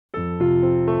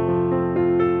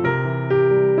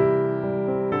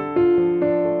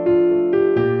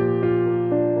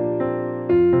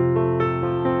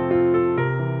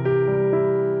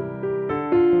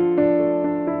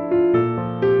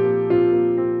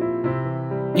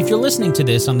If you're listening to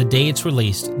this on the day it's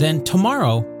released, then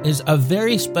tomorrow is a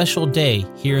very special day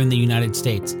here in the United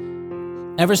States.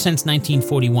 Ever since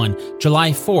 1941,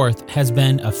 July 4th has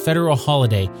been a federal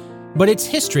holiday, but its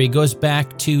history goes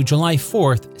back to July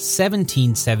 4th,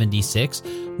 1776,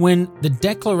 when the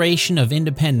Declaration of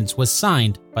Independence was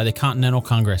signed by the Continental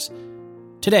Congress.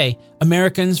 Today,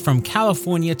 Americans from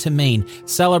California to Maine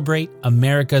celebrate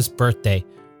America's birthday.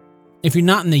 If you're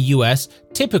not in the U.S.,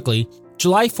 typically,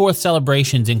 July 4th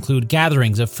celebrations include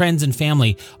gatherings of friends and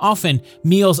family, often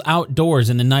meals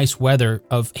outdoors in the nice weather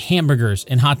of hamburgers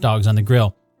and hot dogs on the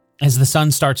grill. As the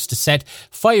sun starts to set,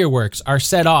 fireworks are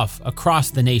set off across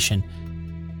the nation,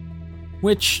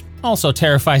 which also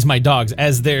terrifies my dogs,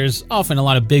 as there's often a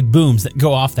lot of big booms that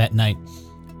go off that night.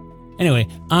 Anyway,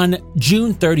 on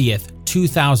June 30th,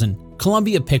 2000,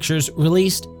 Columbia Pictures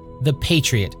released The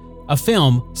Patriot, a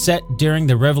film set during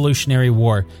the Revolutionary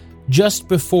War, just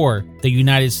before the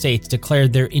United States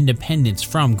declared their independence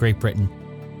from Great Britain.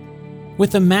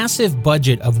 With a massive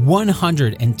budget of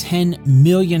 $110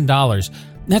 million,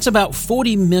 that's about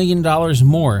 $40 million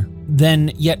more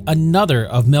than yet another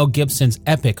of Mel Gibson's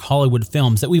epic Hollywood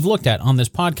films that we've looked at on this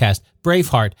podcast,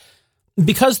 Braveheart.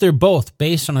 Because they're both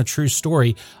based on a true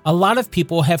story, a lot of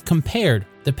people have compared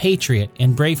The Patriot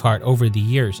and Braveheart over the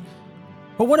years.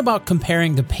 But what about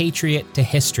comparing The Patriot to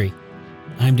history?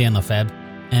 I'm Dan Lefebvre,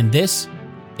 and this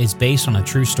is based on a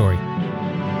true story.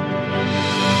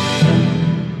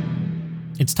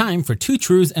 It's time for Two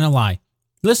Truths and a Lie.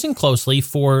 Listen closely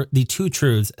for the two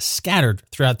truths scattered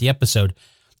throughout the episode.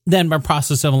 Then, by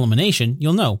process of elimination,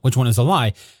 you'll know which one is a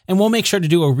lie, and we'll make sure to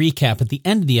do a recap at the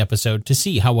end of the episode to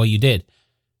see how well you did.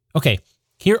 Okay,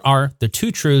 here are the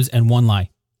two truths and one lie.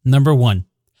 Number 1,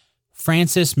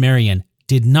 Frances Marion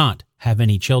did not have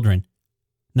any children.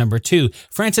 Number 2,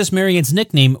 Frances Marion's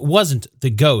nickname wasn't the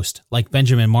Ghost like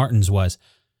Benjamin Martin's was.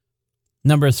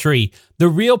 Number 3, the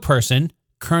real person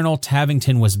Colonel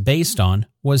Tavington was based on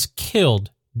was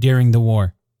killed during the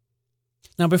war.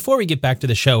 Now, before we get back to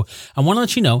the show, I want to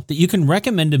let you know that you can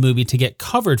recommend a movie to get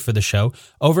covered for the show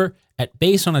over at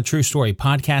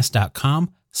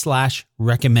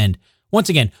basedonatruestorypodcast.com/recommend. Once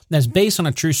again, that's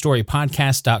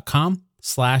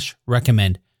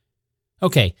basedonatruestorypodcast.com/recommend.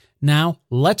 Okay, now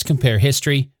let's compare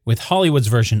history with Hollywood's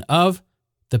version of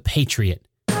The Patriot.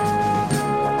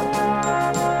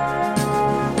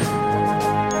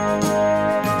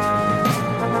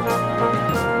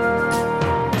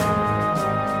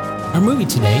 Our movie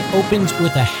today opens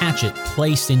with a hatchet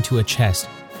placed into a chest.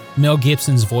 Mel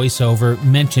Gibson's voiceover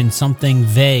mentioned something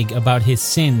vague about his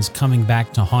sins coming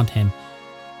back to haunt him.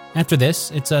 After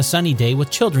this, it's a sunny day with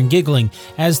children giggling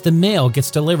as the mail gets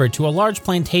delivered to a large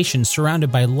plantation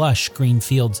surrounded by lush green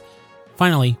fields.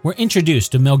 Finally, we're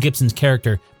introduced to Mel Gibson's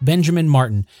character, Benjamin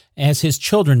Martin, as his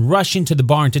children rush into the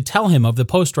barn to tell him of the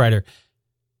postwriter.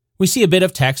 We see a bit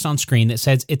of text on screen that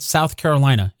says it's South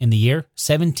Carolina in the year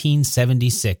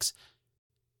 1776.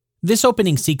 This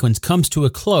opening sequence comes to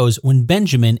a close when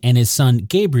Benjamin and his son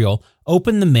Gabriel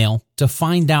open the mail to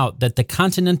find out that the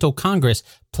Continental Congress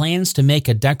plans to make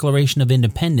a Declaration of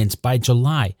Independence by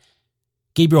July.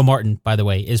 Gabriel Martin, by the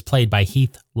way, is played by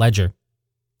Heath Ledger.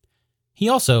 He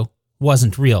also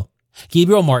wasn't real.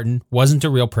 Gabriel Martin wasn't a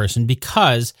real person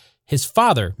because his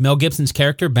father, Mel Gibson's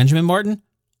character, Benjamin Martin,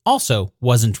 also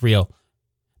wasn't real.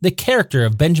 The character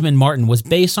of Benjamin Martin was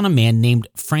based on a man named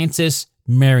Frances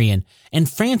Marion, and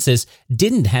Frances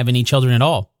didn't have any children at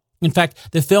all. In fact,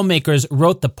 the filmmakers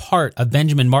wrote the part of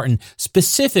Benjamin Martin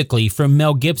specifically for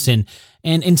Mel Gibson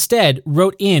and instead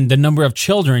wrote in the number of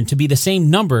children to be the same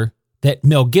number that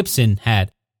Mel Gibson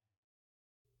had.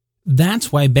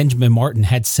 That's why Benjamin Martin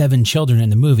had 7 children in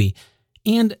the movie.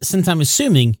 And since I'm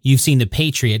assuming you've seen The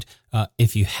Patriot,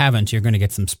 if you haven't, you're going to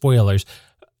get some spoilers,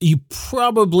 you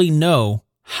probably know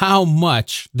how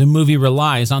much the movie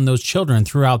relies on those children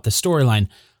throughout the storyline.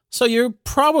 So you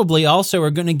probably also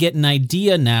are going to get an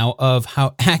idea now of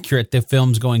how accurate the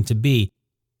film's going to be.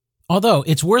 Although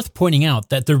it's worth pointing out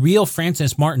that the real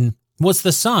Frances Martin was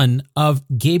the son of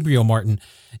Gabriel Martin.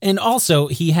 And also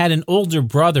he had an older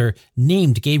brother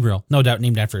named Gabriel, no doubt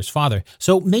named after his father.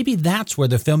 So maybe that's where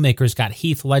the filmmakers got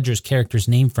Heath Ledger's character's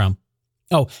name from.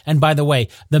 Oh, and by the way,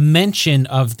 the mention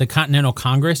of the Continental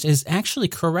Congress is actually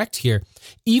correct here.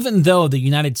 Even though the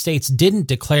United States didn't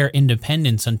declare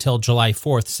independence until July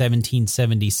 4th,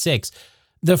 1776,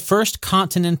 the first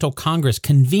Continental Congress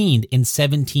convened in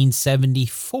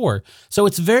 1774. So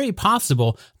it's very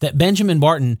possible that Benjamin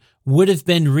Martin would have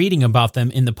been reading about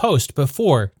them in the Post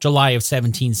before July of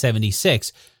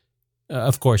 1776.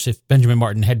 Of course, if Benjamin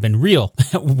Martin had been real,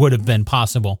 it would have been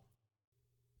possible.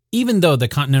 Even though the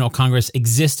Continental Congress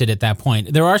existed at that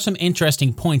point, there are some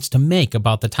interesting points to make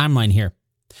about the timeline here.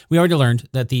 We already learned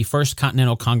that the First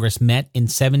Continental Congress met in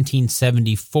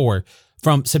 1774,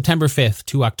 from September 5th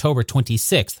to October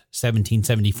 26th,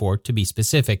 1774 to be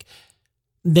specific.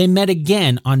 They met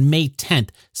again on May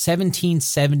 10th,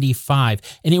 1775,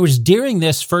 and it was during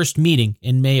this first meeting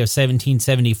in May of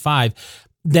 1775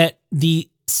 that the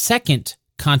Second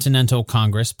Continental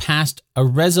Congress passed a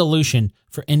resolution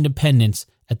for independence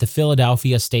at the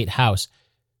Philadelphia State House.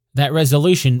 That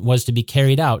resolution was to be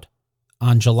carried out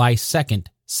on July 2nd,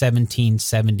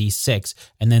 1776,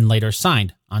 and then later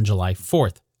signed on July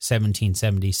 4th,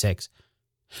 1776.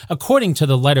 According to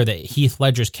the letter that Heath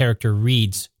Ledger's character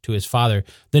reads to his father,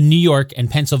 the New York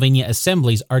and Pennsylvania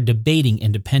assemblies are debating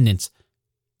independence.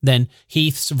 Then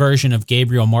Heath's version of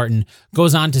Gabriel Martin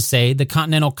goes on to say the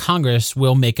Continental Congress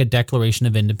will make a declaration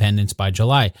of independence by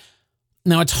July.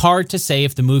 Now, it's hard to say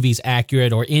if the movie's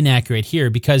accurate or inaccurate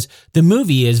here because the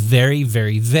movie is very,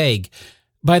 very vague.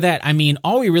 By that, I mean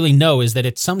all we really know is that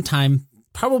it's sometime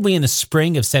probably in the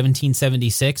spring of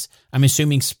 1776. I'm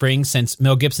assuming spring since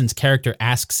Mel Gibson's character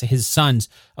asks his sons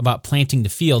about planting the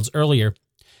fields earlier.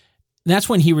 That's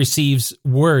when he receives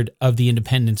word of the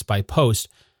independence by post.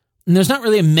 And there's not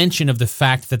really a mention of the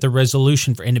fact that the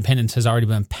resolution for independence has already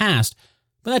been passed,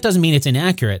 but that doesn't mean it's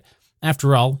inaccurate.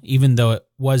 After all, even though it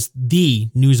was the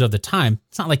news of the time,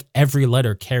 it's not like every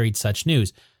letter carried such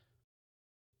news.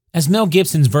 As Mel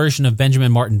Gibson's version of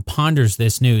Benjamin Martin ponders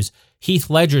this news, Heath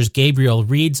Ledger's Gabriel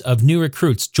reads of new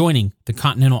recruits joining the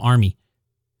Continental Army.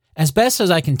 As best as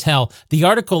I can tell, the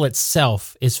article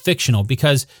itself is fictional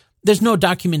because there's no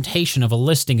documentation of a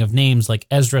listing of names like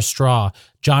Ezra Straw,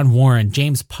 John Warren,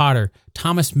 James Potter,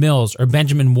 Thomas Mills, or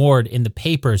Benjamin Ward in the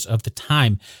papers of the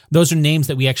time. Those are names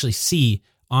that we actually see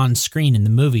on screen in the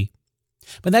movie.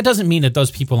 But that doesn't mean that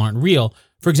those people aren't real.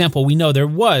 For example, we know there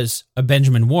was a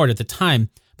Benjamin Ward at the time,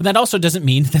 but that also doesn't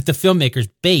mean that the filmmakers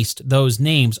based those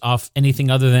names off anything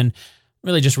other than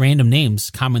really just random names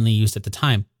commonly used at the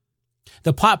time.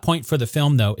 The plot point for the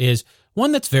film, though, is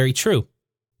one that's very true.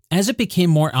 As it became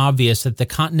more obvious that the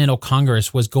Continental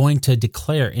Congress was going to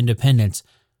declare independence,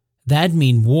 that'd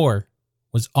mean war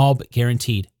was all but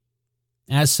guaranteed.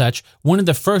 As such, one of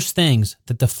the first things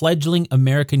that the fledgling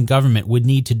American government would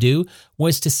need to do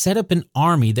was to set up an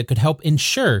army that could help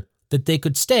ensure that they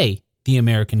could stay the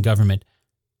American government.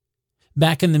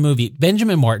 Back in the movie,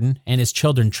 Benjamin Martin and his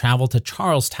children travel to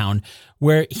Charlestown,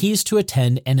 where he's to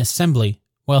attend an assembly,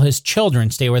 while his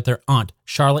children stay with their aunt,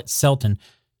 Charlotte Selton.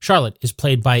 Charlotte is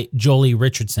played by Jolie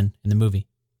Richardson in the movie.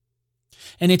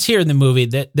 And it's here in the movie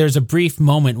that there's a brief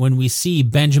moment when we see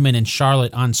Benjamin and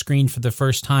Charlotte on screen for the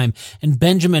first time, and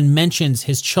Benjamin mentions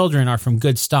his children are from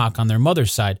good stock on their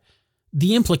mother's side.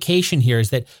 The implication here is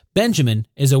that Benjamin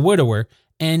is a widower,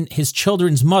 and his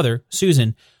children's mother,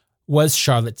 Susan, was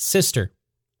Charlotte's sister.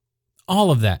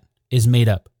 All of that is made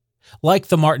up. Like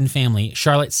the Martin family,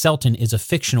 Charlotte Selton is a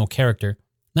fictional character.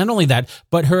 Not only that,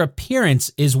 but her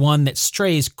appearance is one that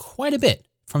strays quite a bit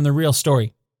from the real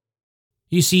story.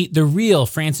 You see, the real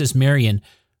Francis Marion,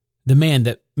 the man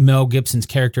that Mel Gibson's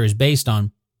character is based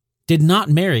on, did not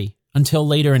marry until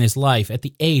later in his life at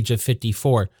the age of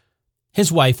 54.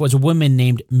 His wife was a woman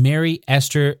named Mary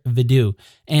Esther Vidu,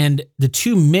 and the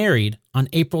two married on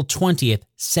April 20th,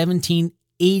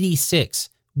 1786,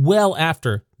 well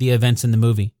after the events in the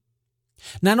movie.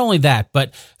 Not only that,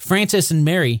 but Francis and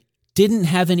Mary didn't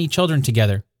have any children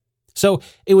together. So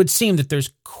it would seem that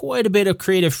there's quite a bit of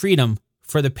creative freedom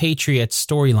for the Patriots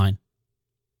storyline.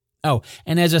 Oh,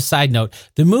 and as a side note,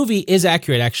 the movie is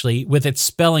accurate actually with its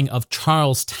spelling of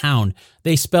Charlestown.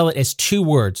 They spell it as two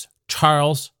words,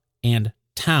 Charles and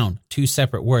town, two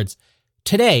separate words.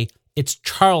 Today, it's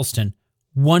Charleston,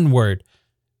 one word.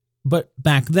 But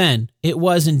back then, it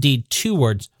was indeed two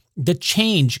words. The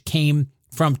change came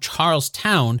from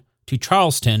Charlestown to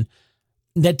Charleston.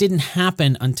 That didn't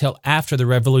happen until after the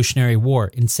Revolutionary War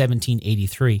in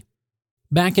 1783.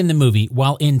 Back in the movie,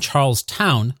 while in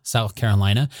Charlestown, South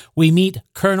Carolina, we meet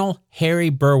Colonel Harry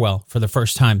Burwell for the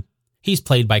first time. He's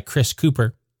played by Chris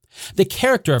Cooper. The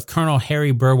character of Colonel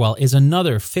Harry Burwell is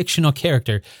another fictional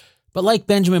character, but like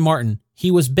Benjamin Martin,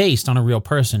 he was based on a real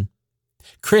person.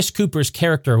 Chris Cooper's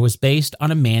character was based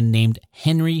on a man named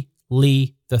Henry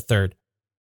Lee III.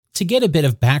 To get a bit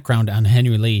of background on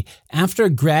Henry Lee, after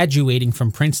graduating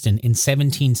from Princeton in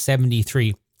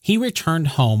 1773, he returned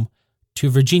home to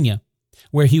Virginia,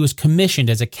 where he was commissioned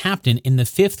as a captain in the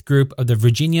 5th Group of the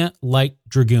Virginia Light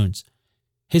Dragoons.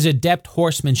 His adept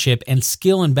horsemanship and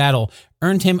skill in battle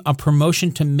earned him a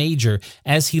promotion to major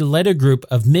as he led a group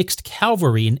of mixed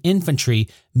cavalry and infantry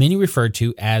many referred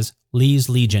to as Lee's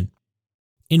Legion.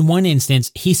 In one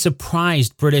instance, he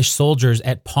surprised British soldiers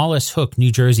at Paulus Hook,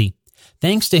 New Jersey.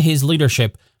 Thanks to his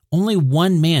leadership, only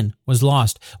one man was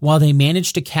lost, while they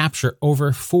managed to capture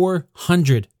over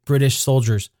 400 British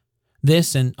soldiers.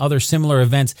 This and other similar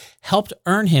events helped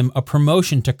earn him a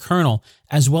promotion to colonel,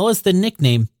 as well as the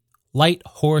nickname Light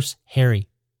Horse Harry.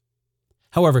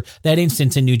 However, that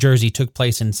instance in New Jersey took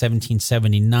place in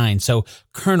 1779, so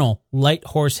Colonel Light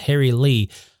Horse Harry Lee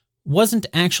wasn't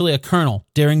actually a colonel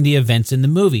during the events in the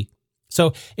movie.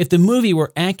 So if the movie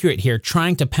were accurate here,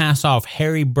 trying to pass off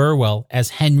Harry Burwell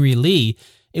as Henry Lee,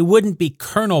 it wouldn't be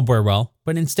Colonel Burwell,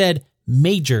 but instead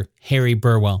Major Harry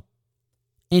Burwell.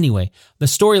 Anyway, the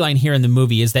storyline here in the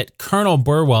movie is that Colonel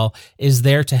Burwell is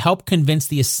there to help convince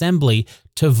the assembly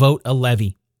to vote a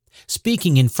levy.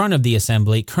 Speaking in front of the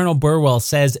assembly, Colonel Burwell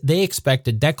says they expect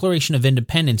a Declaration of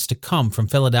Independence to come from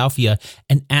Philadelphia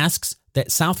and asks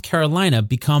that South Carolina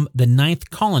become the 9th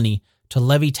colony to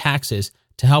levy taxes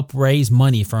to help raise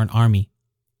money for an army.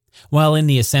 While in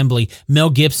the assembly, Mel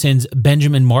Gibson's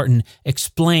Benjamin Martin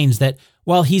explains that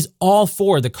while he's all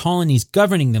for the colonies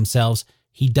governing themselves,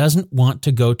 he doesn't want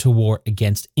to go to war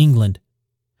against England.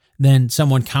 Then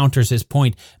someone counters his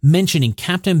point, mentioning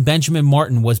Captain Benjamin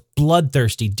Martin was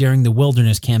bloodthirsty during the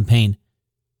Wilderness Campaign.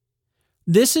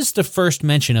 This is the first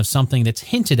mention of something that's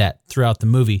hinted at throughout the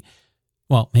movie.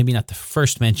 Well, maybe not the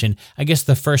first mention. I guess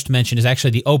the first mention is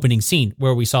actually the opening scene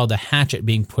where we saw the hatchet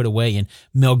being put away and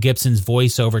Mel Gibson's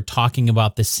voiceover talking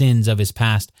about the sins of his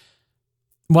past.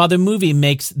 While the movie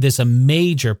makes this a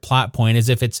major plot point as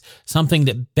if it's something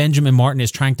that Benjamin Martin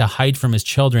is trying to hide from his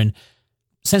children,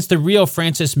 since the real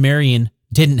Francis Marion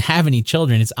didn't have any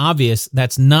children, it's obvious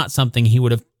that's not something he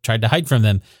would have tried to hide from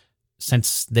them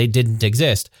since they didn't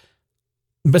exist.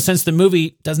 But since the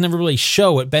movie doesn't ever really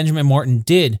show what Benjamin Martin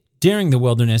did during the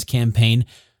Wilderness Campaign,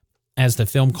 as the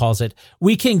film calls it,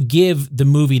 we can give the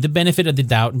movie the benefit of the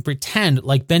doubt and pretend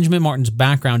like Benjamin Martin's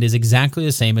background is exactly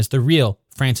the same as the real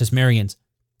Francis Marion's.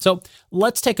 So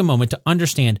let's take a moment to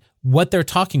understand what they're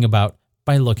talking about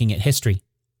by looking at history.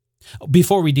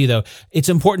 Before we do, though, it's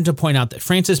important to point out that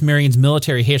Francis Marion's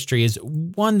military history is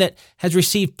one that has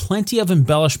received plenty of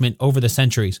embellishment over the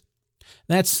centuries.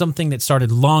 That's something that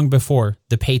started long before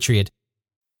The Patriot.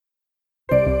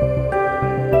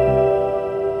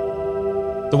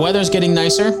 The weather's getting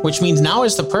nicer, which means now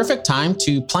is the perfect time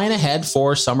to plan ahead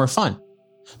for summer fun.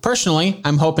 Personally,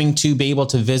 I'm hoping to be able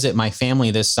to visit my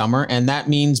family this summer, and that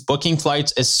means booking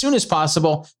flights as soon as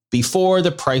possible before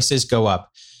the prices go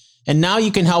up. And now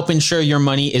you can help ensure your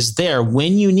money is there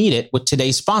when you need it with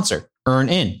today's sponsor,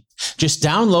 EarnIn. Just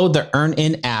download the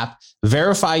EarnIn app,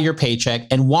 verify your paycheck,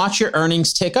 and watch your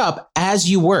earnings tick up as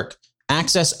you work.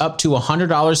 Access up to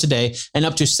 $100 a day and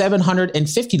up to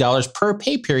 $750 per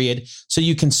pay period so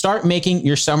you can start making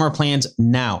your summer plans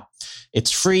now.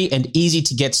 It's free and easy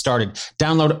to get started.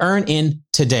 Download EarnIn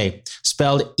today,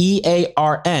 spelled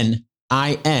EARNIN,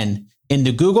 in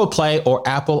the Google Play or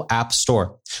Apple App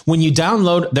Store. When you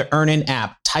download the EarnIn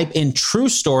app, type in True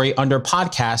Story under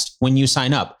podcast when you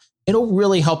sign up. It'll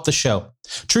really help the show.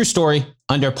 True Story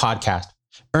under podcast.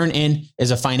 EarnIn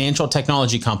is a financial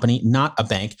technology company, not a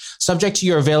bank, subject to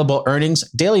your available earnings,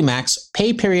 daily max,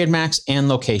 pay period max, and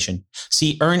location.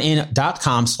 See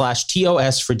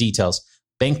earnin.com/TOS for details.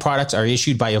 Bank products are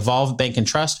issued by Evolve Bank and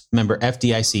Trust, member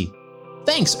FDIC.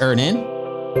 Thanks, EarnIn.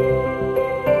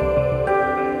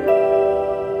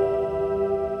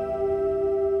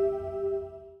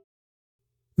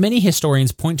 Many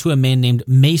historians point to a man named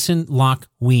Mason Locke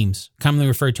Weems, commonly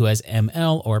referred to as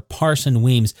ML or Parson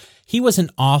Weems. He was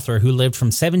an author who lived from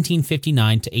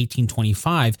 1759 to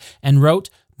 1825 and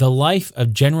wrote The Life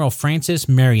of General Francis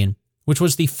Marion, which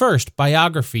was the first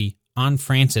biography on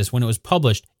Francis when it was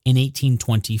published in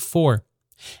 1824.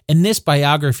 In this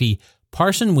biography,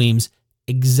 Parson Weems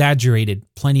exaggerated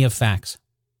plenty of facts.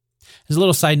 As a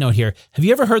little side note here, have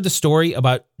you ever heard the story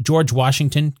about George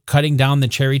Washington cutting down the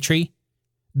cherry tree?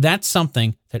 That's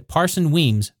something that Parson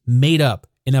Weems made up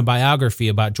in a biography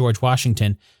about George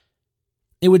Washington.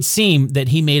 It would seem that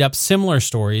he made up similar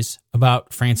stories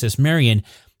about Francis Marion,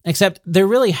 except there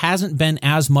really hasn't been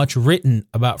as much written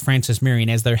about Francis Marion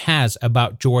as there has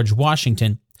about George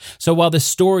Washington. So while the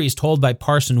stories told by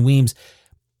Parson Weems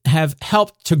have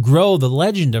helped to grow the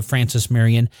legend of Francis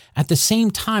Marion, at the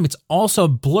same time it's also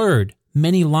blurred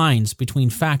many lines between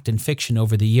fact and fiction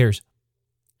over the years.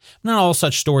 Not all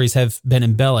such stories have been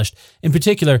embellished. In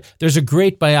particular, there's a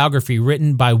great biography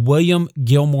written by William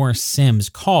Gilmore Simms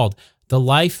called The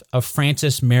Life of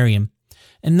Francis Marion,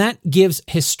 and that gives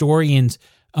historians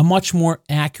a much more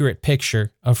accurate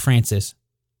picture of Francis.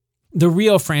 The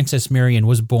real Francis Marion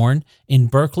was born in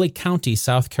Berkeley County,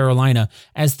 South Carolina,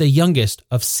 as the youngest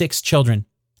of 6 children.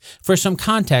 For some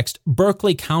context,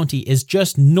 Berkeley County is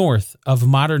just north of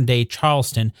modern-day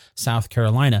Charleston, South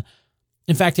Carolina.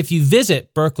 In fact, if you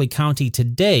visit Berkeley County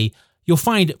today, you'll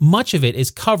find much of it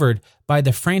is covered by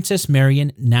the Francis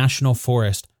Marion National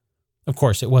Forest. Of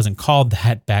course, it wasn't called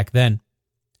that back then.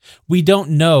 We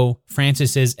don't know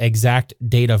Francis's exact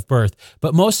date of birth,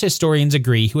 but most historians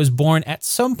agree he was born at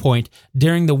some point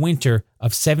during the winter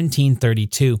of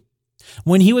 1732.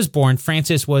 When he was born,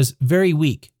 Francis was very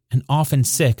weak and often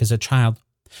sick as a child.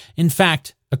 In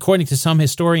fact, according to some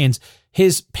historians,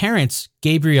 his parents,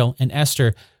 Gabriel and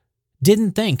Esther,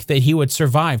 didn't think that he would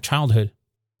survive childhood.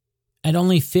 At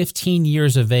only 15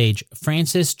 years of age,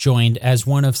 Francis joined as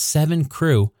one of 7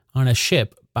 crew on a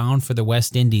ship bound for the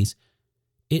West Indies.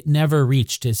 It never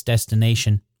reached its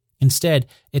destination. Instead,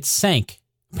 it sank,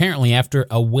 apparently after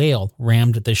a whale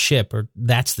rammed the ship, or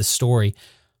that's the story.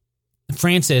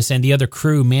 Francis and the other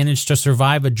crew managed to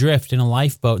survive adrift in a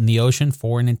lifeboat in the ocean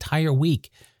for an entire week.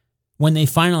 When they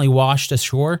finally washed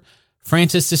ashore,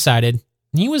 Francis decided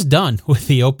he was done with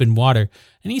the open water,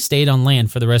 and he stayed on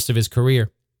land for the rest of his career.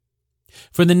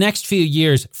 For the next few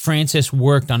years, Francis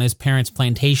worked on his parents'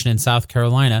 plantation in South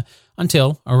Carolina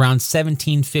until around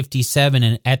 1757,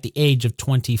 and at the age of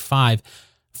 25,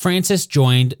 Francis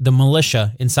joined the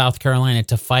militia in South Carolina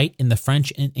to fight in the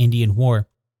French and Indian War.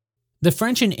 The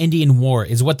French and Indian War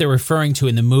is what they're referring to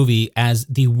in the movie as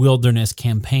the Wilderness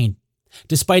Campaign.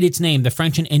 Despite its name, the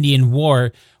French and Indian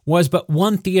War was but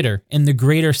one theater in the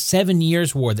greater 7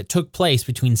 Years' War that took place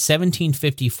between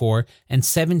 1754 and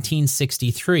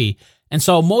 1763, and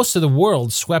saw most of the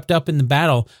world swept up in the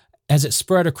battle as it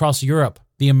spread across Europe,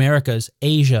 the Americas,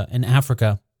 Asia, and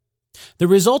Africa. The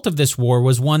result of this war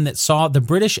was one that saw the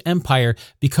British Empire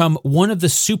become one of the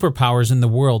superpowers in the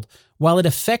world, while it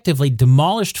effectively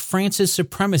demolished France's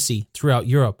supremacy throughout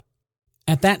Europe.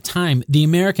 At that time, the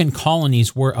American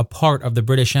colonies were a part of the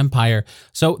British Empire,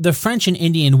 so the French and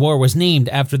Indian War was named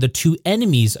after the two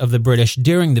enemies of the British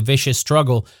during the vicious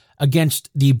struggle against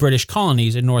the British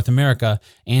colonies in North America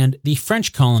and the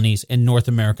French colonies in North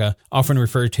America, often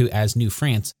referred to as New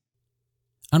France.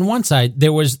 On one side,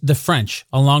 there was the French,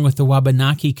 along with the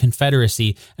Wabanaki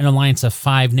Confederacy, an alliance of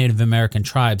 5 Native American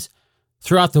tribes.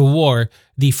 Throughout the war,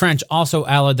 the French also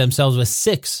allied themselves with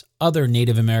 6 other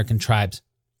Native American tribes.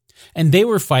 And they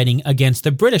were fighting against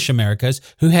the British Americas,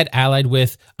 who had allied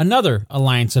with another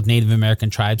alliance of Native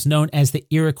American tribes known as the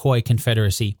Iroquois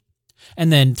Confederacy.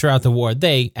 And then throughout the war,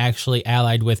 they actually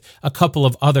allied with a couple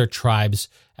of other tribes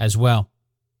as well.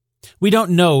 We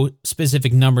don't know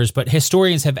specific numbers, but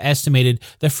historians have estimated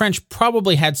the French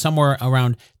probably had somewhere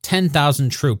around 10,000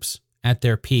 troops at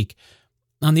their peak.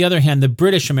 On the other hand, the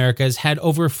British Americas had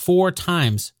over 4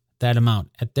 times that amount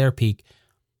at their peak.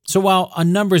 So while a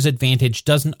numbers advantage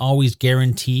doesn't always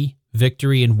guarantee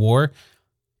victory in war,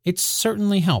 it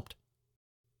certainly helped.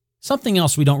 Something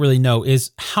else we don't really know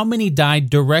is how many died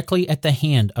directly at the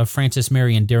hand of Francis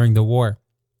Marion during the war.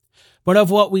 But of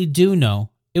what we do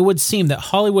know, it would seem that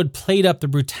Hollywood played up the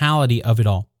brutality of it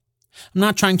all. I'm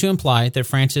not trying to imply that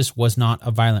Francis was not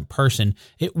a violent person.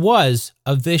 It was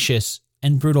a vicious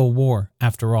and brutal war,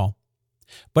 after all.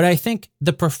 But I think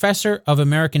the professor of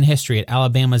American history at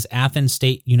Alabama's Athens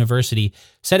State University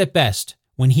said it best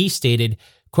when he stated,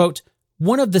 quote,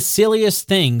 "One of the silliest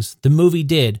things the movie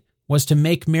did was to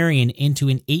make Marion into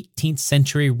an 18th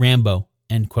century Rambo,"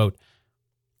 end quote.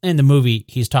 And the movie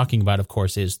he's talking about, of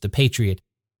course, is The Patriot.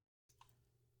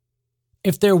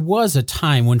 If there was a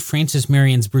time when Francis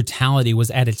Marion's brutality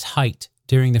was at its height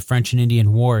during the French and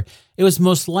Indian War, it was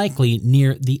most likely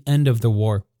near the end of the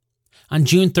war. On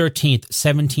June 13th,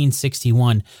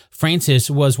 1761, Francis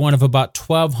was one of about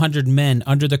 1,200 men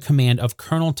under the command of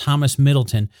Colonel Thomas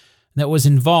Middleton that was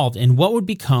involved in what would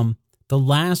become the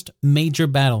last major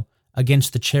battle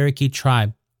against the Cherokee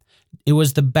tribe. It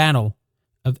was the Battle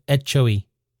of Etchoui.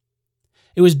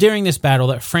 It was during this battle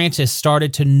that Francis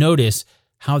started to notice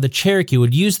how the Cherokee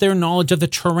would use their knowledge of the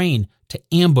terrain to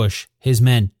ambush his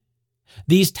men.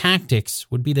 These tactics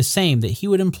would be the same that he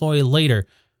would employ later.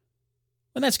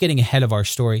 But that's getting ahead of our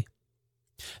story.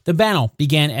 The battle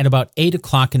began at about 8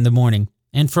 o'clock in the morning,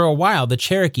 and for a while the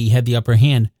Cherokee had the upper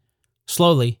hand.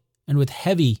 Slowly, and with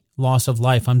heavy loss of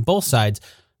life on both sides,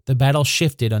 the battle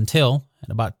shifted until, at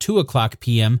about 2 o'clock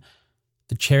p.m.,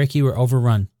 the Cherokee were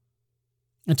overrun.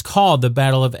 It's called the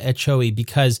Battle of Etchoui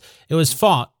because it was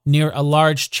fought near a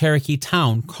large Cherokee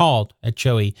town called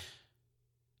Etchoui.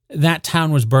 That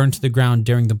town was burned to the ground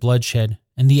during the bloodshed,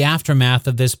 and the aftermath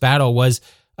of this battle was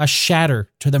a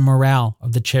shatter to the morale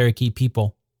of the Cherokee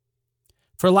people.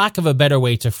 For lack of a better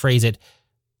way to phrase it,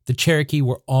 the Cherokee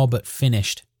were all but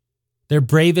finished. Their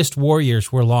bravest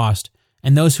warriors were lost,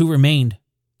 and those who remained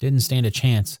didn't stand a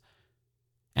chance.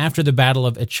 After the Battle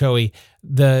of Ochoa,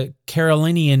 the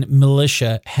Carolinian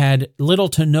militia had little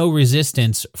to no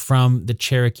resistance from the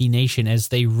Cherokee Nation as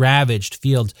they ravaged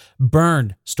fields,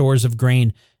 burned stores of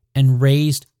grain, and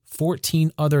razed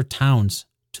 14 other towns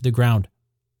to the ground.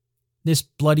 This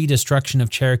bloody destruction of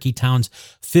Cherokee towns,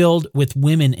 filled with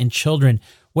women and children,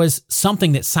 was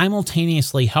something that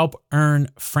simultaneously helped earn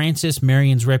Francis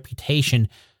Marion's reputation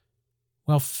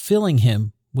while filling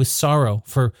him with sorrow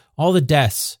for all the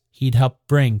deaths he'd helped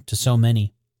bring to so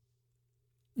many.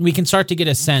 We can start to get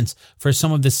a sense for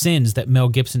some of the sins that Mel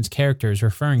Gibson's character is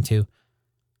referring to.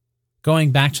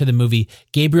 Going back to the movie,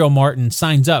 Gabriel Martin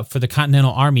signs up for the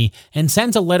Continental Army and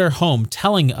sends a letter home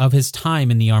telling of his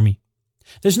time in the Army.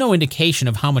 There's no indication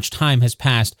of how much time has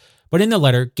passed, but in the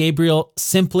letter, Gabriel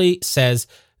simply says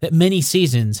that many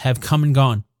seasons have come and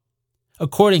gone.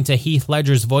 According to Heath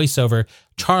Ledger's voiceover,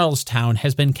 Charlestown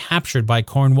has been captured by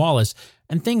Cornwallis,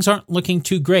 and things aren't looking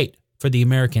too great for the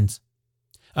Americans.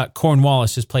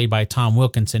 Cornwallis is played by Tom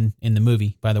Wilkinson in the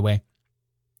movie, by the way.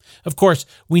 Of course,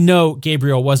 we know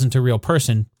Gabriel wasn't a real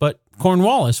person, but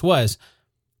Cornwallis was.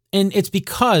 And it's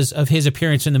because of his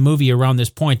appearance in the movie around this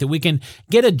point that we can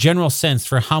get a general sense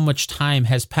for how much time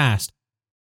has passed.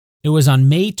 It was on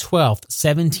May 12th,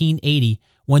 1780,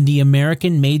 when the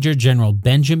American Major General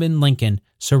Benjamin Lincoln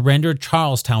surrendered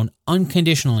Charlestown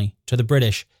unconditionally to the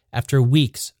British after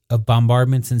weeks of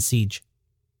bombardments and siege.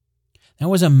 That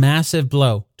was a massive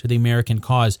blow to the American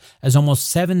cause, as almost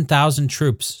 7,000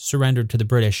 troops surrendered to the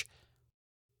British.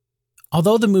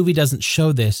 Although the movie doesn't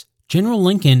show this, General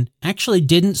Lincoln actually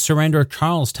didn't surrender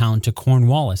Charlestown to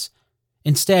Cornwallis.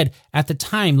 Instead, at the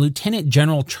time, Lieutenant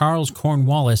General Charles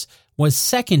Cornwallis was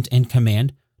second in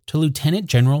command to Lieutenant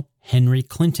General Henry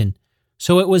Clinton,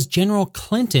 so it was General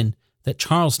Clinton that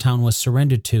Charlestown was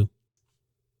surrendered to.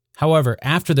 However,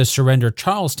 after the surrender,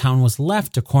 Charlestown was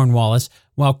left to Cornwallis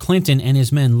while Clinton and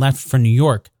his men left for New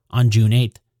York on June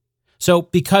 8th. So,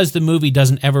 because the movie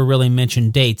doesn't ever really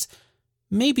mention dates,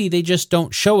 maybe they just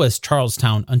don't show us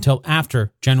Charlestown until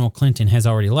after General Clinton has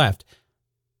already left.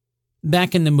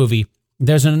 Back in the movie,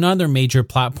 there's another major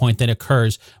plot point that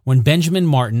occurs when Benjamin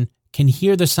Martin can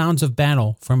hear the sounds of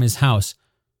battle from his house.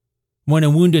 When a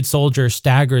wounded soldier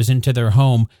staggers into their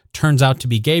home, turns out to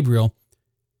be Gabriel,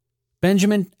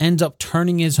 Benjamin ends up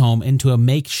turning his home into a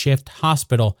makeshift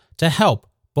hospital to help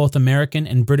both American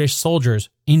and British soldiers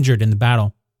injured in the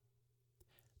battle.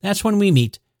 That's when we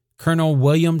meet Colonel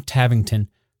William Tavington,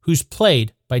 who's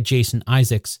played by Jason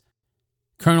Isaacs.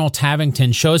 Colonel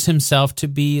Tavington shows himself to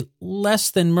be less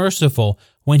than merciful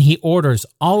when he orders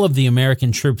all of the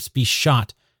American troops be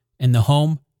shot and the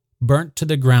home burnt to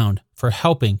the ground for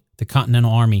helping the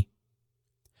Continental Army.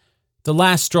 The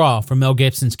last straw for Mel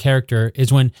Gibson's character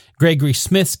is when Gregory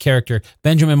Smith's character,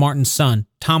 Benjamin Martin's son,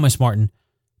 Thomas Martin,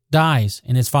 dies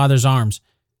in his father's arms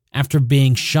after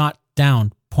being shot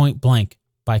down point blank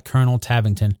by Colonel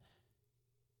Tavington.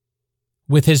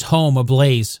 With his home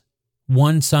ablaze,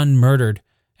 one son murdered,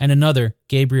 and another,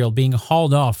 Gabriel, being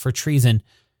hauled off for treason,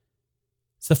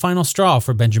 it's the final straw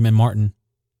for Benjamin Martin.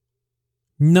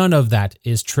 None of that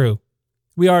is true.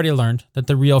 We already learned that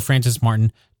the real Francis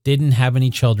Martin didn't have any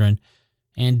children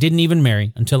and didn't even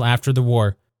marry until after the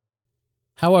war.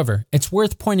 However, it's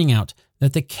worth pointing out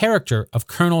that the character of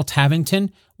Colonel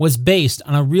Tavington was based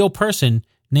on a real person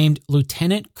named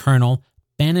Lieutenant Colonel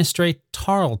Banastre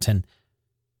Tarleton,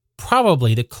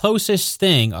 probably the closest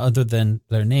thing, other than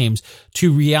their names,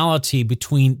 to reality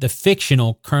between the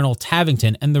fictional Colonel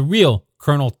Tavington and the real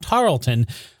Colonel Tarleton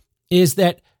is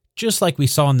that, just like we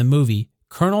saw in the movie,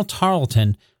 Colonel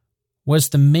Tarleton was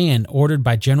the man ordered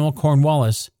by General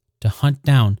Cornwallis to hunt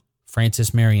down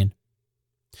Francis Marion.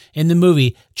 In the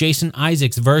movie, Jason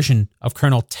Isaacs' version of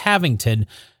Colonel Tavington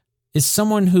is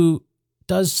someone who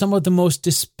does some of the most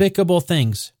despicable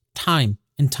things time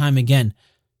and time again.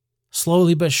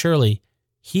 Slowly but surely,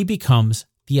 he becomes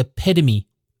the epitome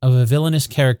of a villainous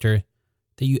character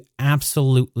that you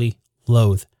absolutely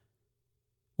loathe.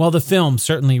 While the film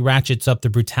certainly ratchets up the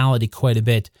brutality quite a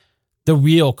bit, the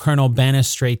real Colonel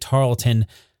Banastre Tarleton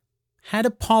had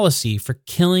a policy for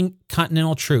killing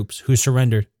Continental troops who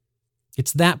surrendered.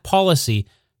 It's that policy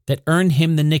that earned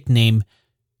him the nickname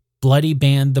Bloody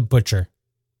Band the Butcher.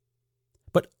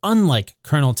 But unlike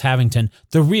Colonel Tavington,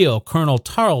 the real Colonel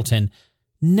Tarleton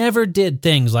never did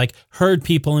things like herd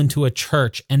people into a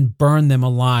church and burn them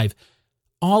alive.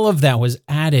 All of that was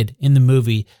added in the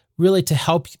movie really to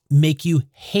help make you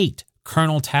hate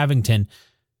Colonel Tavington,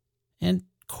 and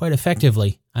quite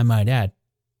effectively, I might add.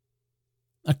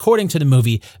 According to the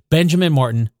movie, Benjamin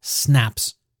Martin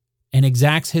snaps and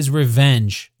exacts his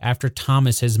revenge after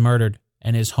Thomas is murdered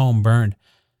and his home burned.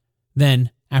 Then,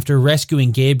 After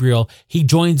rescuing Gabriel, he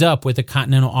joins up with the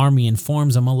Continental Army and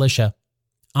forms a militia.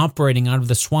 Operating out of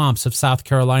the swamps of South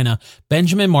Carolina,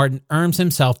 Benjamin Martin earns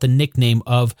himself the nickname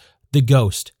of the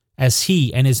Ghost, as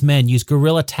he and his men use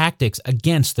guerrilla tactics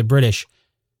against the British.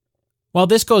 While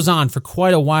this goes on for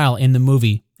quite a while in the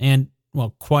movie, and,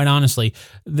 well, quite honestly,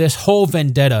 this whole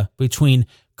vendetta between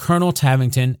Colonel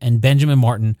Tavington and Benjamin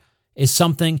Martin is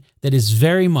something that is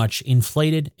very much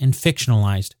inflated and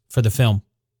fictionalized for the film.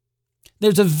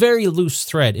 There's a very loose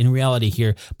thread in reality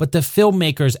here, but the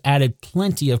filmmakers added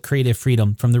plenty of creative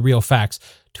freedom from the real facts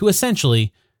to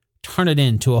essentially turn it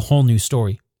into a whole new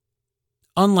story.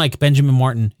 Unlike Benjamin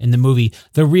Martin in the movie,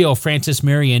 the real Francis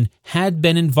Marion had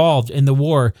been involved in the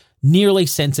war nearly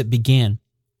since it began.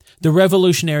 The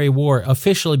Revolutionary War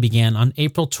officially began on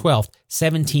April 12,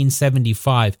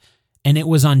 1775, and it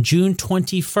was on June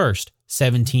 21st,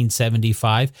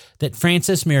 1775, that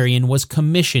Francis Marion was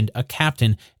commissioned a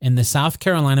captain in the South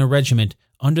Carolina Regiment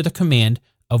under the command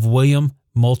of William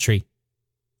Moultrie.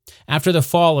 After the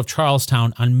fall of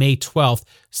Charlestown on May 12,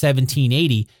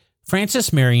 1780,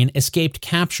 Francis Marion escaped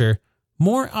capture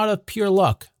more out of pure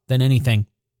luck than anything.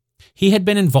 He had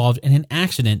been involved in an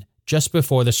accident just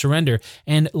before the surrender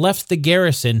and left the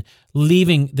garrison,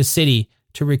 leaving the city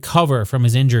to recover from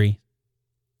his injury.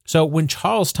 So when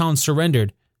Charlestown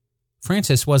surrendered,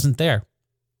 Francis wasn't there.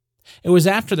 It was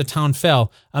after the town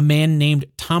fell, a man named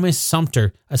Thomas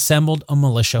Sumter assembled a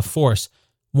militia force.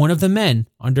 One of the men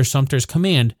under Sumter's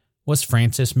command was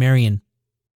Francis Marion.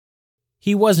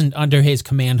 He wasn't under his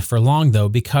command for long, though,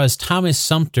 because Thomas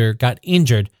Sumter got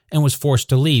injured and was forced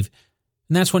to leave.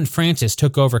 And that's when Francis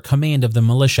took over command of the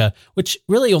militia, which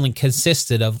really only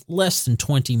consisted of less than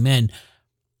 20 men,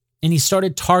 and he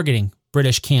started targeting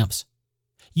British camps.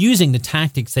 Using the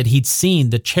tactics that he'd seen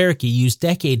the Cherokee use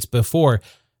decades before,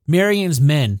 Marion's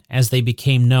men, as they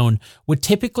became known, would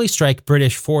typically strike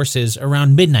British forces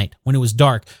around midnight when it was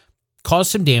dark, cause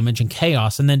some damage and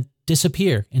chaos, and then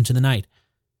disappear into the night.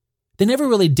 They never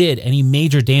really did any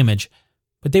major damage,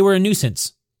 but they were a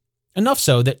nuisance. Enough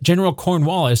so that General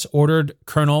Cornwallis ordered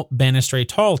Colonel Banastre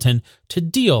Tarleton to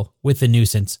deal with the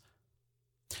nuisance.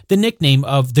 The nickname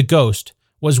of the Ghost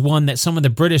was one that some of the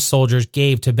British soldiers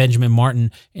gave to Benjamin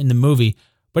Martin in the movie,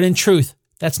 but in truth,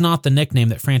 that's not the nickname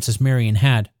that Francis Marion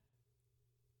had.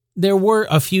 There were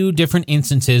a few different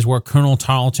instances where Colonel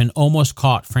Tarleton almost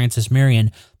caught Francis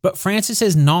Marion, but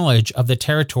Francis's knowledge of the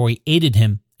territory aided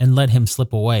him and let him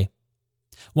slip away.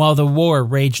 While the war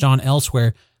raged on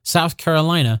elsewhere, South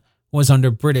Carolina was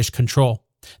under British control.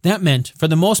 That meant, for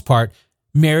the most part,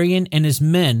 Marion and his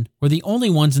men were the only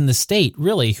ones in the state,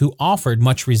 really, who offered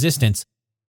much resistance.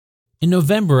 In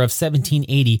November of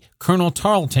 1780, Colonel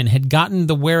Tarleton had gotten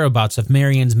the whereabouts of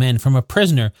Marion's men from a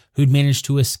prisoner who'd managed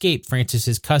to escape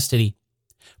Francis's custody.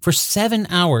 For 7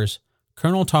 hours,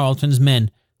 Colonel Tarleton's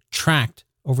men tracked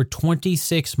over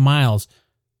 26 miles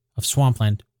of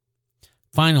swampland.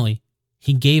 Finally,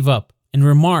 he gave up and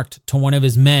remarked to one of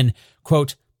his men,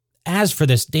 quote, "As for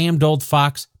this damned old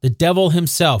fox, the devil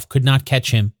himself could not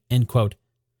catch him," end quote.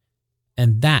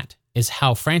 And that is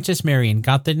how Francis Marion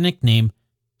got the nickname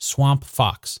Swamp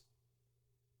Fox.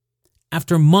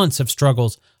 After months of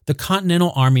struggles, the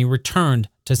Continental Army returned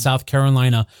to South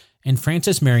Carolina, and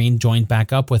Francis Marion joined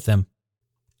back up with them.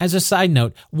 As a side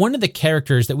note, one of the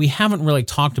characters that we haven't really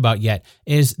talked about yet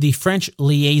is the French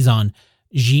liaison,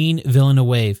 Jean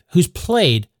Villeneuve, who's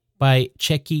played by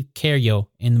Cheikh Keriot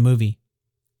in the movie.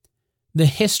 The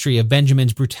history of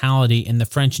Benjamin's brutality in the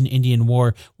French and Indian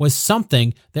War was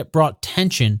something that brought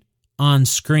tension on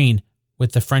screen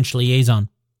with the French liaison.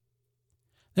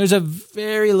 There's a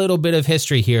very little bit of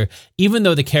history here, even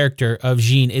though the character of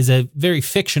Jean is a very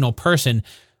fictional person,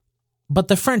 but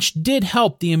the French did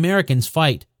help the Americans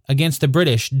fight against the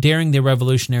British during the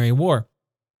Revolutionary War.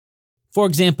 For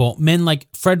example, men like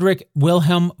Frederick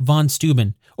Wilhelm von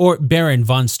Steuben, or Baron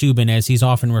von Steuben as he's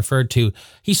often referred to,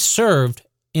 he served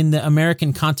in the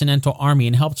American Continental Army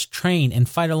and helped train and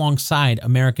fight alongside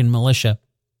American militia.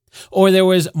 Or there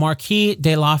was Marquis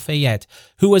de Lafayette,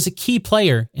 who was a key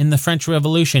player in the French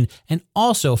Revolution and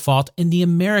also fought in the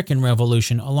American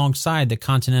Revolution alongside the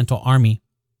Continental Army.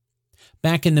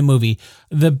 Back in the movie,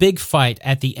 the big fight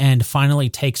at the end finally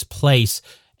takes place,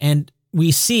 and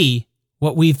we see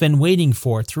what we've been waiting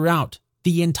for throughout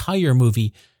the entire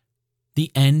movie,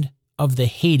 the end of the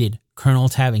hated Colonel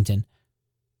Tavington.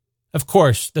 Of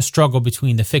course, the struggle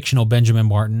between the fictional Benjamin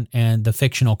Martin and the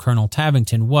fictional Colonel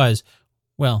Tavington was,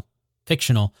 well,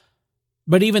 fictional.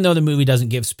 But even though the movie doesn't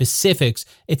give specifics,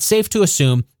 it's safe to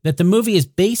assume that the movie is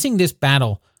basing this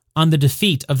battle on the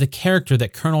defeat of the character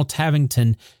that Colonel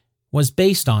Tavington was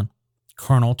based on,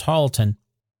 Colonel Tarleton.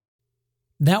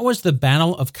 That was the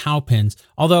Battle of Cowpens,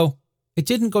 although it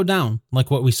didn't go down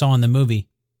like what we saw in the movie.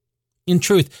 In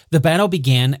truth, the battle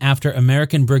began after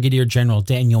American Brigadier General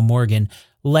Daniel Morgan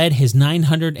led his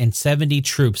 970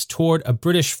 troops toward a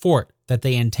British fort that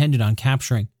they intended on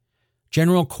capturing.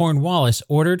 General Cornwallis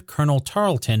ordered Colonel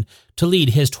Tarleton to lead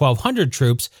his 1,200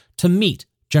 troops to meet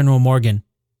General Morgan.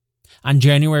 On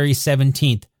January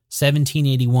 17,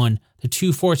 1781, the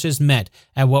two forces met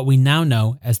at what we now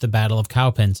know as the Battle of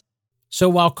Cowpens. So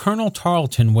while Colonel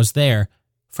Tarleton was there,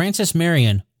 Francis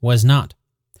Marion was not.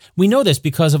 We know this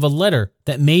because of a letter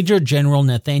that Major General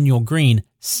Nathaniel Greene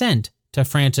sent to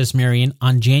Francis Marion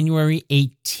on January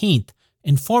 18th,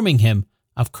 informing him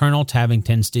of Colonel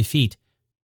Tavington's defeat.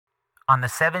 On the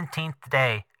 17th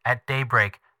day, at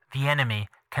daybreak, the enemy,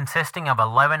 consisting of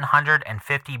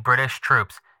 1,150 British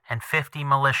troops and 50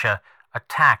 militia,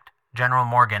 attacked General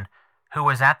Morgan, who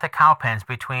was at the Cowpens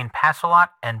between Pasolot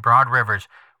and Broad Rivers,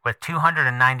 with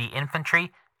 290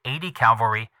 infantry, 80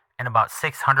 cavalry, and about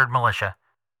 600 militia.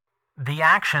 The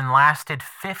action lasted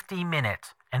 50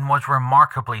 minutes and was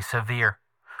remarkably severe.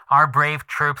 Our brave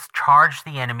troops charged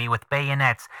the enemy with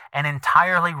bayonets and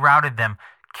entirely routed them,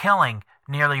 killing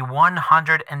nearly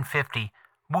 150,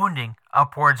 wounding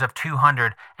upwards of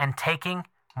 200, and taking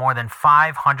more than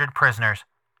 500 prisoners.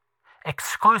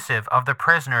 Exclusive of the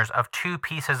prisoners of 2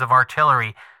 pieces of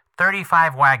artillery,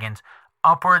 35 wagons,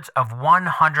 upwards of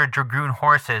 100 dragoon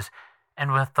horses,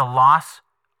 and with the loss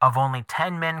of only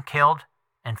 10 men killed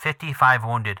and 55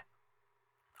 wounded.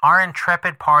 Our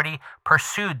intrepid party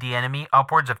pursued the enemy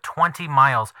upwards of 20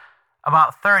 miles.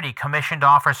 About 30 commissioned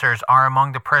officers are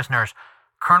among the prisoners.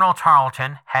 Colonel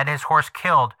Tarleton had his horse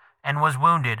killed and was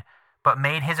wounded, but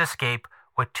made his escape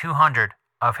with 200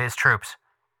 of his troops.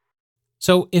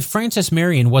 So if Francis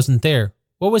Marion wasn't there,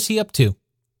 what was he up to?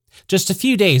 Just a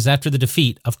few days after the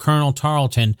defeat of Colonel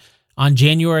Tarleton, on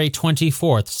January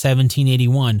 24th,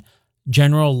 1781,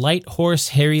 General Light Horse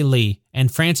Harry Lee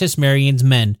and Francis Marion's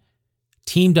men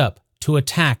teamed up to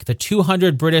attack the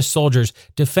 200 British soldiers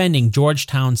defending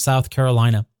Georgetown, South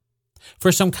Carolina.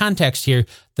 For some context here,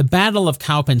 the Battle of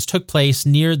Cowpens took place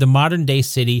near the modern-day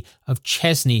city of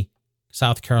Chesnee,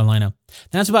 South Carolina.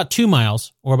 That's about 2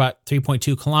 miles, or about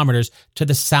 3.2 kilometers, to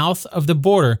the south of the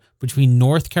border between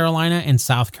North Carolina and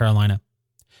South Carolina.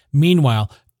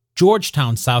 Meanwhile,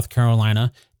 Georgetown, South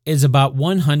Carolina, is about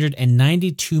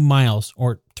 192 miles,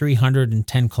 or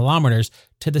 310 kilometers,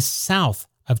 to the south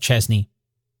of Chesnee.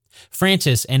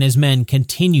 Francis and his men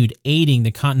continued aiding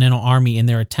the Continental Army in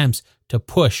their attempts to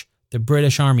push the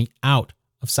British Army out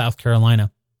of South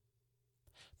Carolina.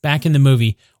 Back in the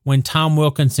movie, when Tom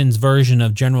Wilkinson's version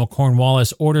of General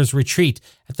Cornwallis orders retreat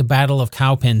at the Battle of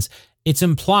Cowpens, it's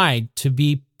implied to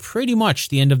be pretty much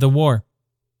the end of the war.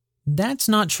 That's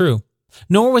not true.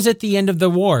 Nor was it the end of the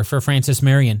war for Francis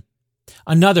Marion.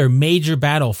 Another major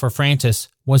battle for Francis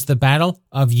was the Battle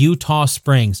of Eutaw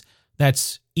Springs.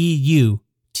 That's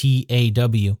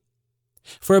EUTAW.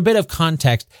 For a bit of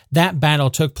context, that battle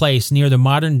took place near the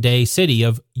modern-day city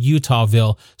of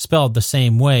Eutawville, spelled the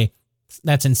same way.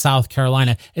 That's in South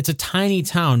Carolina. It's a tiny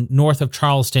town north of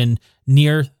Charleston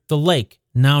near the lake,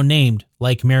 now named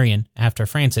Lake Marion after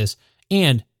Francis,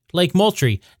 and Lake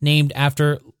Moultrie, named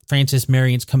after Francis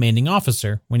Marion's commanding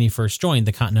officer when he first joined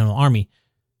the Continental Army.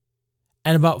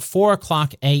 At about 4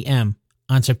 o'clock a.m.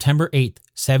 on September 8,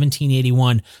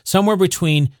 1781, somewhere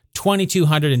between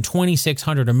 2,200 and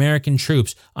 2,600 American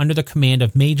troops under the command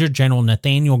of Major General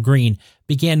Nathaniel Greene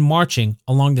began marching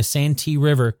along the Santee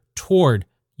River toward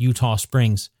Eutaw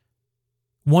Springs.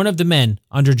 One of the men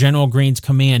under General Greene's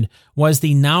command was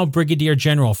the now Brigadier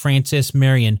General Francis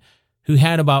Marion, who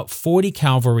had about 40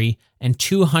 cavalry and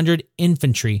 200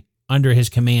 infantry under his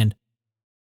command.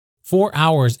 4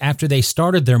 hours after they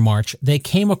started their march, they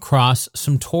came across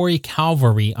some Tory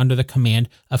cavalry under the command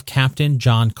of Captain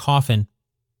John Coffin.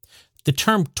 The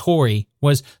term Tory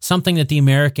was something that the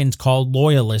Americans called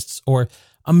loyalists, or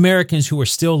Americans who were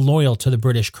still loyal to the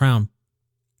British Crown.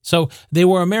 So they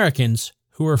were Americans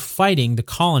who were fighting the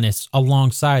colonists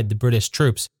alongside the British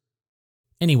troops.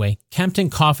 Anyway, Captain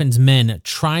Coffin's men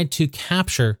tried to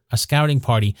capture a scouting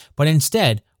party, but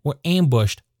instead were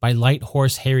ambushed by Light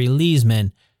Horse Harry Lee's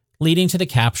men, leading to the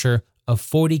capture of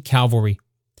 40 cavalry.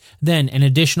 Then an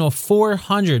additional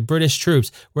 400 British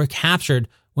troops were captured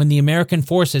when the American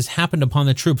forces happened upon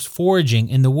the troops foraging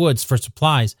in the woods for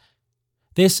supplies.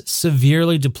 This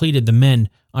severely depleted the men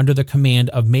under the command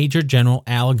of Major General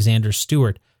Alexander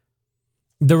Stewart.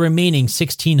 The remaining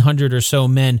 1,600 or so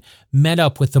men met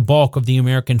up with the bulk of the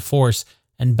American force,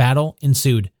 and battle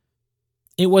ensued.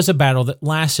 It was a battle that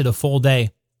lasted a full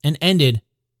day and ended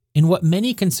in what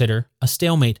many consider a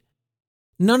stalemate.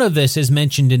 None of this is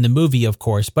mentioned in the movie, of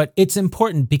course, but it's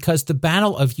important because the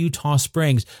Battle of Eutaw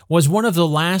Springs was one of the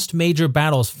last major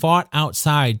battles fought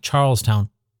outside Charlestown.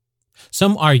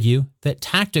 Some argue that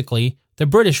tactically the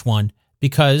British won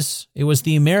because it was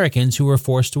the Americans who were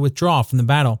forced to withdraw from the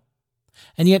battle.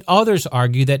 And yet others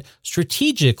argue that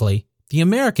strategically the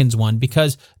Americans won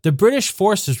because the British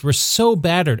forces were so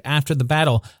battered after the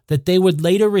battle that they would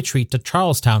later retreat to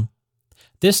Charlestown.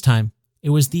 This time, it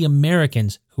was the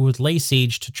Americans who would lay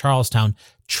siege to Charlestown,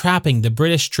 trapping the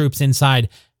British troops inside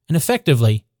and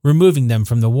effectively removing them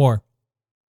from the war.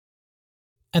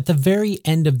 At the very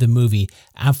end of the movie,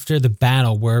 after the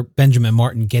battle where Benjamin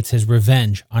Martin gets his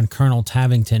revenge on Colonel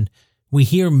Tavington, we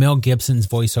hear Mel Gibson's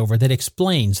voiceover that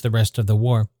explains the rest of the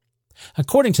war.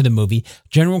 According to the movie,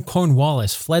 General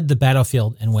Cornwallis fled the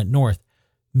battlefield and went north.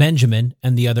 Benjamin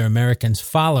and the other Americans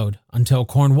followed until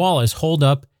Cornwallis holed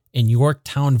up in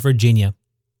Yorktown, Virginia.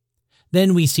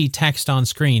 Then we see text on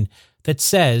screen that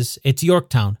says it's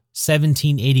Yorktown,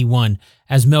 1781,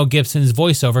 as Mel Gibson's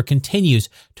voiceover continues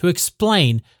to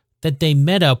explain that they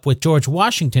met up with George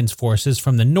Washington's forces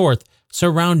from the north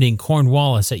surrounding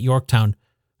Cornwallis at Yorktown,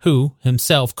 who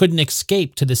himself couldn't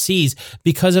escape to the seas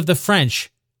because of the French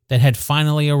that had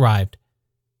finally arrived.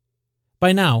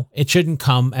 By now, it shouldn't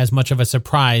come as much of a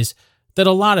surprise that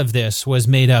a lot of this was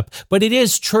made up, but it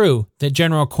is true that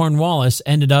General Cornwallis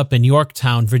ended up in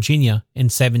Yorktown, Virginia in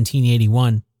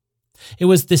 1781. It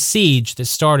was the siege that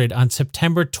started on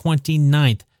September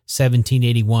 29th,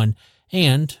 1781,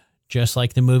 and, just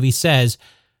like the movie says,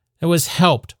 it was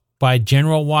helped by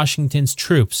General Washington's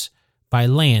troops by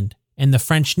land and the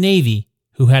French Navy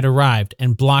who had arrived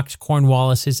and blocked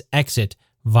Cornwallis's exit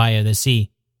via the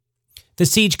sea. The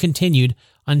siege continued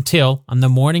until, on the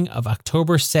morning of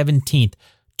October 17th,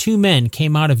 2 men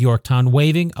came out of Yorktown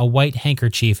waving a white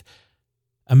handkerchief.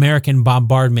 American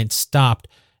bombardment stopped,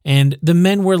 and the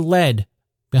men were led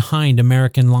behind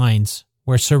American lines,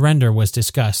 where surrender was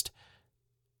discussed.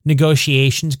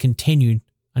 Negotiations continued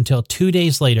until 2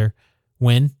 days later,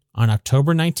 when, on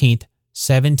October 19th,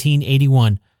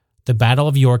 1781, the Battle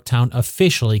of Yorktown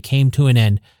officially came to an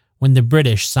end when the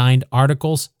British signed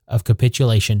Articles of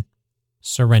Capitulation.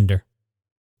 Surrender.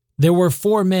 There were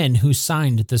 4 men who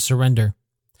signed the surrender.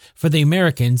 For the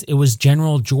Americans, it was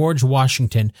General George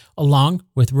Washington, along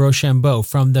with Rochambeau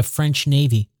from the French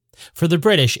Navy. For the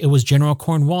British, it was General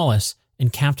Cornwallis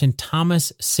and Captain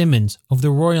Thomas Simmons of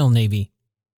the Royal Navy.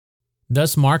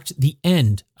 Thus marked the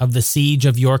end of the Siege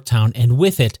of Yorktown, and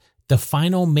with it, the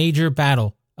final major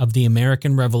battle of the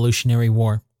American Revolutionary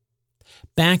War.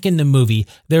 Back in the movie,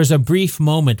 there's a brief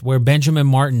moment where Benjamin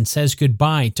Martin says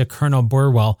goodbye to Colonel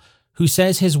Burwell, who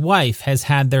says his wife has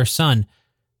had their son.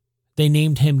 They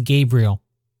named him Gabriel.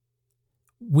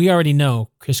 We already know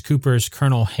Chris Cooper's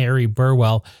Colonel Harry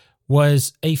Burwell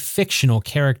was a fictional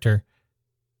character.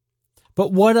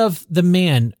 But what of the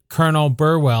man Colonel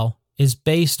Burwell is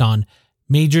based on,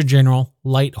 Major General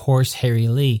Light Horse Harry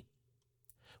Lee?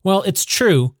 Well, it's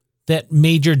true that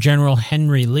Major General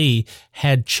Henry Lee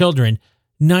had children,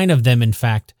 9 of them in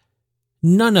fact.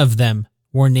 None of them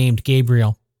were named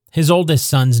Gabriel. His oldest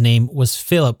son's name was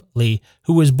Philip Lee,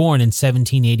 who was born in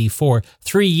 1784,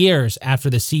 3 years after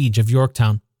the siege of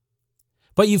Yorktown.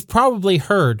 But you've probably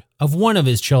heard of one of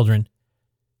his children.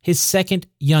 His second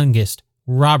youngest,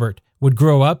 Robert, would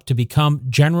grow up to become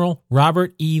General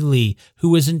Robert E. Lee, who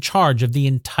was in charge of the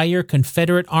entire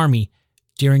Confederate Army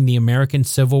during the American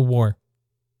Civil War.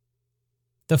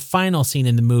 The final scene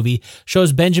in the movie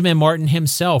shows Benjamin Martin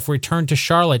himself return to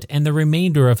Charlotte and the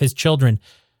remainder of his children.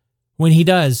 When he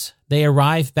does, they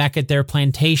arrive back at their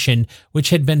plantation, which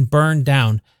had been burned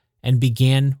down, and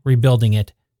began rebuilding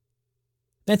it.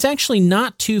 That's actually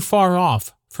not too far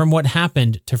off from what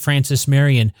happened to Francis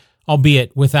Marion,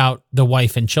 albeit without the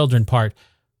wife and children part.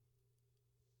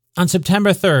 On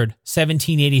September 3rd,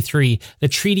 1783, the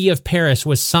Treaty of Paris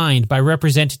was signed by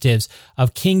representatives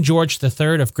of King George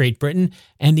III of Great Britain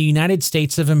and the United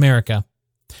States of America.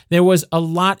 There was a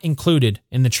lot included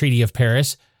in the Treaty of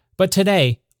Paris, but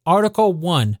today, Article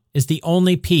 1 is the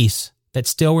only piece that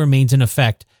still remains in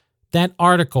effect, that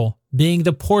article being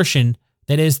the portion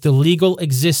that is the legal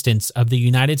existence of the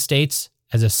United States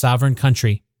as a sovereign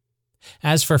country.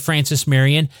 As for Francis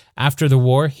Marion, after the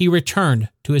war, he returned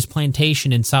to his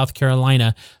plantation in South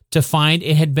Carolina to find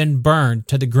it had been burned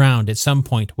to the ground at some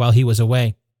point while he was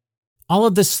away. All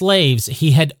of the slaves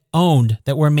he had owned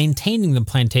that were maintaining the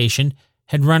plantation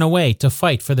had run away to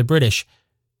fight for the British.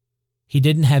 He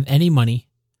didn't have any money,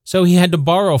 so he had to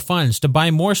borrow funds to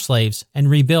buy more slaves and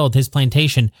rebuild his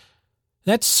plantation.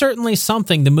 That's certainly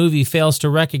something the movie fails to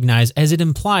recognize, as it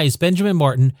implies Benjamin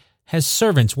Martin has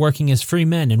servants working as free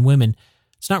men and women.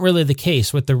 It's not really the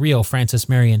case with the real Frances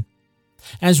Marion.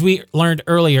 As we learned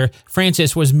earlier,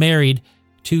 Frances was married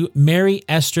to Mary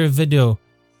Esther Vidot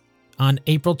on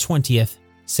April 20th,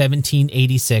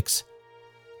 1786.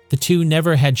 The two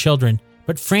never had children,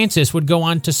 but Francis would go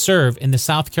on to serve in the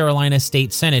South Carolina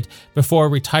State Senate before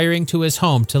retiring to his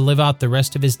home to live out the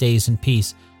rest of his days in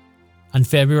peace. On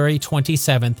February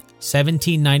 27,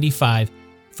 1795,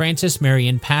 Frances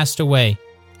Marion passed away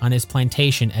on his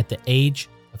plantation at the age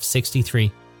of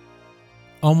 63.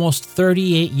 Almost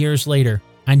 38 years later,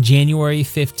 on January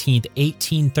 15,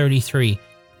 1833,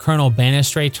 Colonel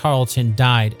Banastre Tarleton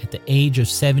died at the age of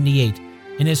 78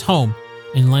 in his home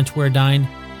in Lentwardine,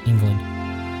 England.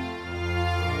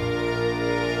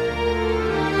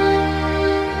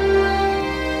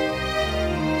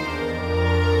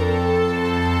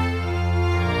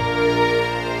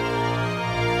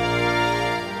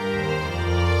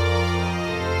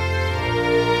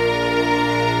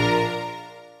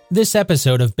 This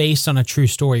episode of Based on a True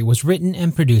Story was written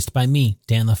and produced by me,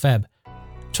 Dan Lefebvre.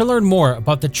 To learn more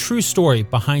about the true story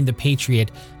behind The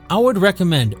Patriot, I would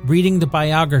recommend reading the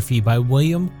biography by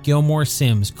William Gilmore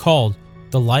Simms called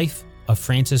The Life of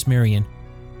Frances Marion.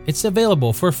 It's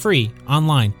available for free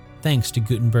online, thanks to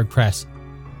Gutenberg Press.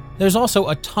 There's also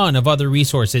a ton of other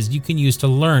resources you can use to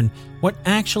learn what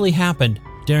actually happened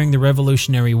during the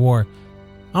Revolutionary War.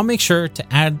 I'll make sure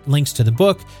to add links to the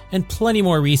book and plenty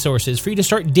more resources for you to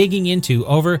start digging into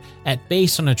over at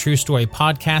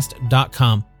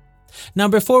basedonatruestorypodcast.com. Now,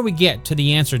 before we get to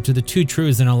the answer to the 2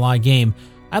 truths and a lie game,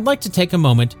 I'd like to take a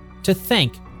moment to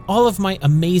thank all of my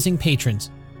amazing patrons: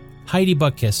 Heidi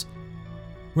Butkus,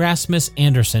 Rasmus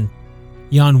Anderson,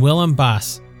 Jan Willem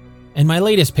Baas, and my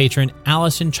latest patron,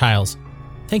 Allison Childs.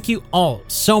 Thank you all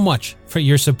so much for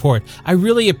your support. I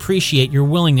really appreciate your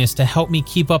willingness to help me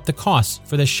keep up the costs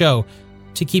for the show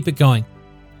to keep it going.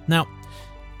 Now,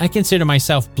 I consider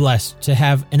myself blessed to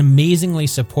have an amazingly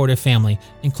supportive family,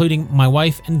 including my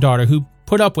wife and daughter who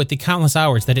put up with the countless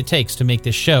hours that it takes to make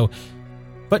this show.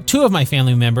 But 2 of my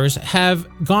family members have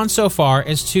gone so far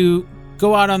as to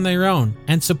go out on their own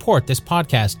and support this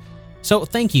podcast. So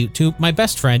thank you to my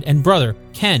best friend and brother,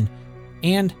 Ken,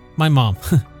 and my mom.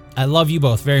 I love you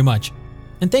both very much.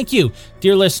 And thank you,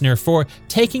 dear listener, for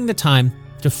taking the time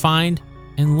to find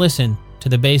and listen to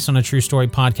the Based on a True Story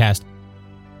podcast.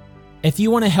 If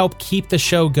you want to help keep the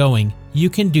show going, you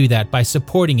can do that by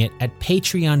supporting it at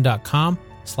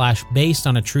patreon.com/based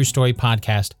on a true story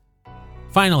podcast.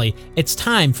 Finally, it's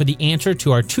time for the answer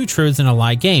to our 2 truths and a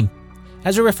lie game.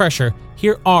 As a refresher,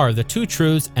 here are the 2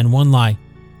 truths and 1 lie.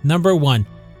 Number 1,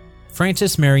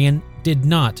 Frances Marion did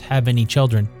not have any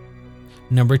children.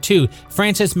 Number 2,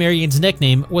 Frances Marion's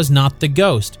nickname was not the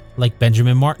Ghost, like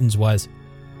Benjamin Martin's was.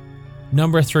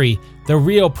 Number 3, the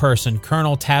real person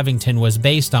Colonel Tavington was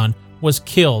based on was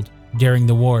killed during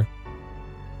the war.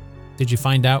 Did you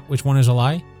find out which one is a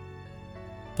lie?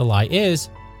 The lie is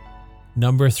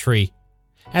number 3.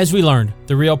 As we learned,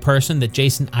 the real person that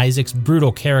Jason Isaacs'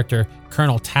 brutal character,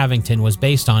 Colonel Tavington, was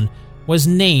based on was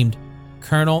named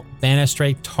Colonel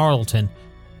Banastre Tarleton.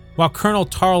 While Colonel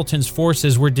Tarleton's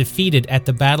forces were defeated at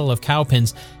the Battle of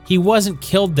Cowpens, he wasn't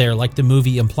killed there like the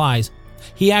movie implies.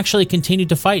 He actually continued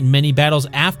to fight in many battles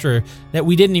after that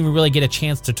we didn't even really get a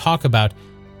chance to talk about.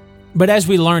 But as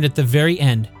we learned at the very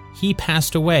end, he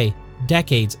passed away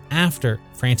decades after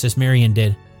Frances Marion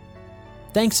did.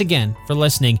 Thanks again for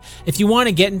listening. If you want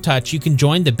to get in touch, you can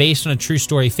join the Based on a True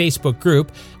Story Facebook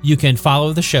group. You can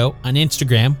follow the show on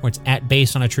Instagram, where it's at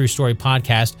Based on a True Story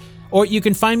Podcast, or you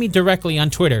can find me directly on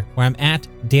Twitter, where I'm at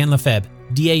Dan Lefebvre,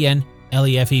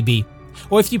 DanLefeb.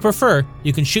 Or if you prefer,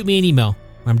 you can shoot me an email,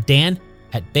 where I'm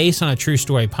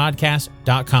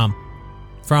Dan@basedonatruestorypodcast.com.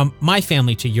 From my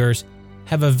family to yours,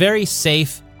 have a very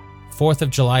safe 4th of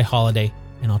July holiday,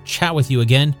 and I'll chat with you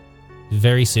again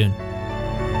very soon.